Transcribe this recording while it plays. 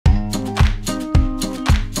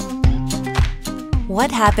What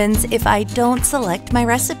happens if I don't select my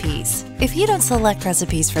recipes? If you don't select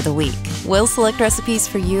recipes for the week, we'll select recipes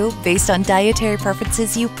for you based on dietary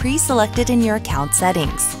preferences you pre-selected in your account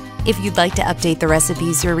settings. If you'd like to update the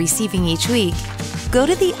recipes you're receiving each week, go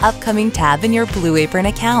to the Upcoming tab in your Blue Apron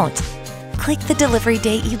account. Click the delivery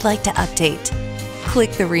date you'd like to update.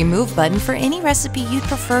 Click the Remove button for any recipe you'd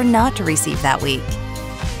prefer not to receive that week.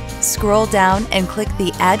 Scroll down and click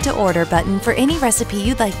the Add to Order button for any recipe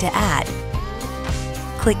you'd like to add.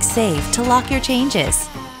 Click Save to lock your changes.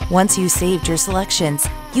 Once you've saved your selections,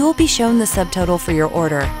 you will be shown the subtotal for your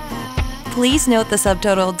order. Please note the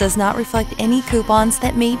subtotal does not reflect any coupons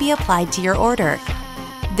that may be applied to your order.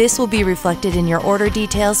 This will be reflected in your order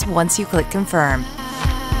details once you click Confirm.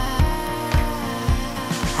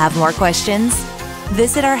 Have more questions?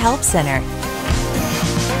 Visit our Help Center